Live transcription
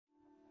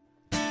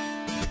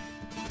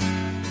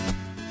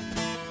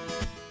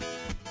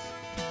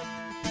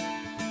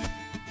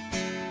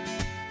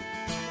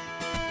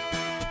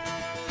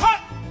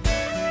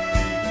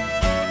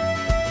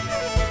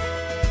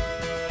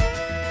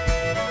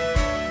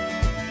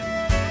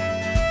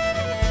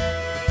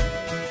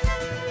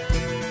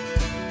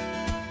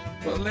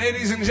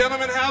Ladies and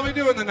gentlemen, how we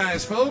doing tonight,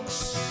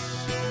 folks?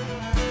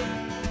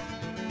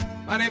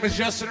 My name is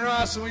Justin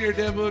Ross, and we are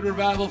Deadwood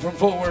Revival from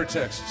Fort Worth,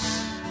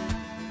 Texas.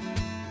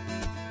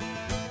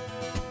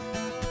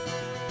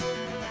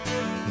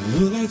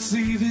 Well, let's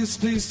leave this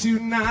place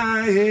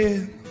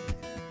tonight.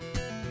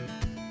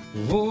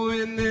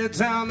 Going there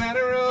down that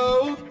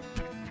road,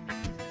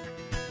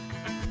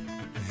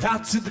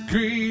 out to the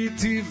Great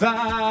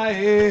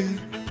Divide.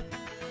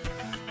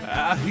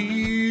 Out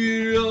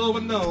here, oh,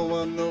 and no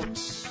one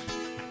knows.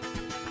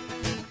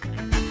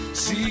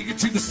 See you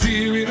to the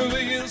steering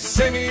wheel,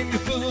 singing your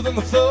food on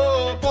the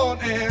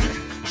floorboard and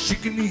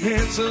shaking your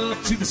hands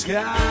up to the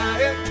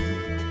sky.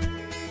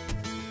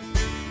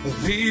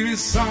 There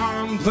is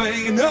song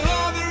playing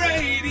on the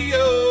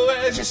radio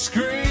as you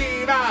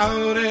scream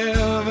out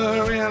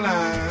every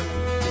line.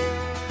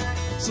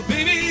 So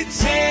baby,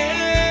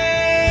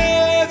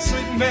 dance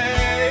with me.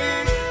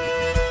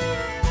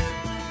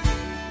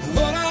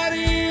 Hold on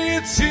here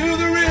to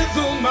the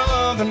rhythm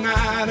of the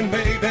night, and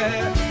baby,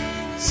 dance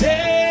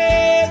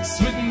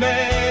with me.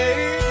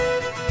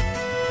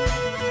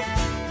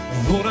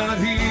 Hold on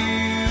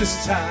here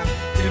this time,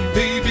 and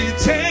baby,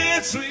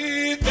 dance with me.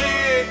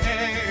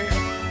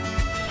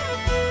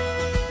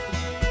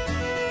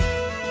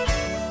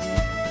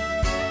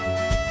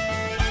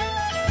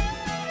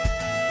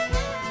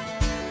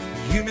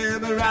 You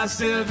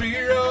memorized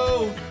every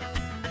road.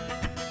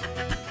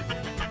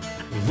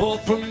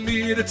 Walk from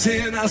me to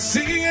 10, I'll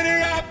see it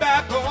right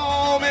back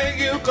home, and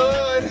you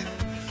could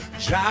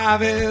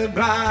driving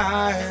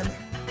blind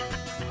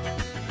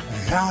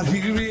out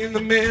here in the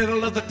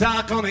middle of the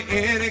dark on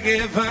any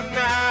given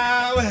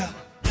night. Well,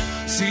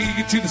 see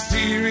you to the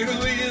steering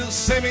wheel,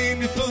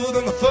 sending your foot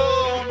on the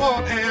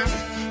floorboard and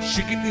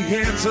shaking your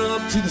hands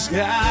up to the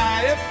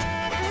sky.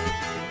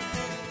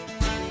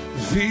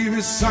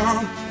 Favorite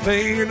song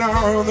playing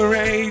on the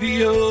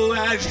radio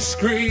as you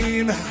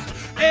scream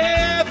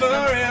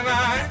every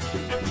night.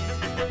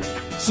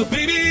 So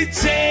baby,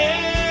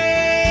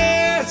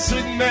 dance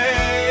with me.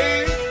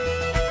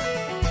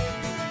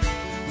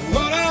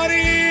 Hold on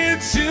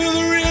into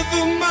the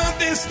rhythm of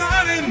this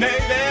night, and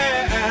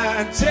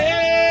baby,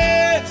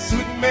 dance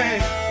with me.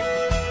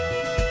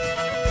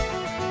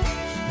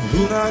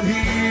 Hold on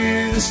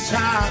here this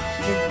time,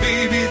 and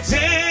baby,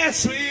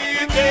 dance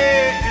with me.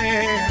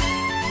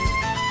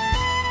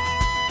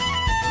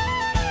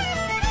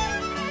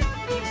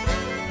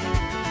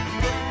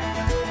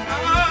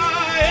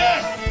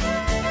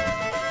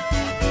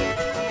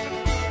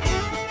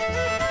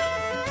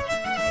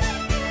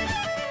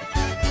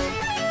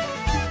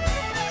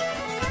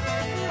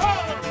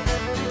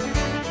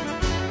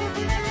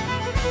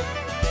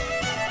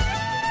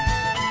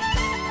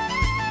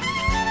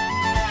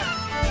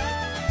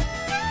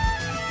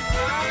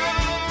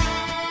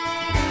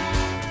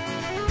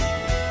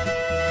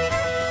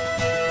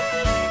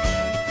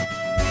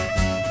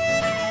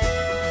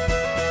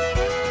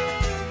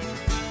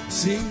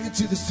 Singing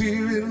to the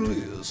steering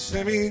wheel,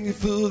 slamming your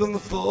foot on the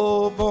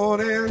floorboard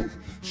and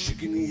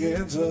shaking your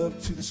hands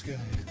up to the sky.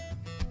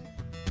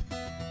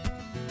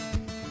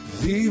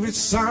 Favorite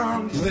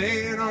song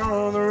playing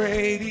on the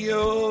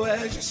radio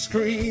as you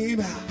scream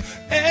out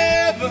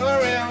every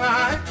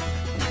line.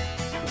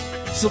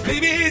 So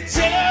baby,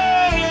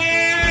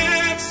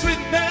 dance with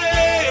me.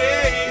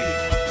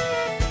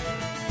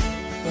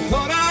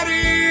 Hold on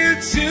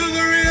into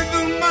the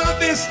rhythm of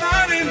this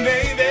night, and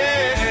baby,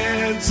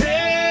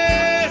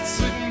 dance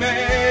with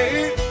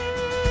me.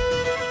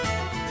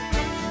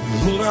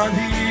 Hold on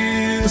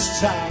here this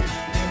time,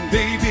 and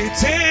baby,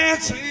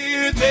 dance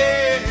with me.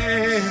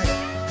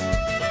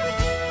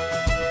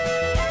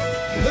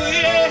 Oh,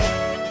 yeah.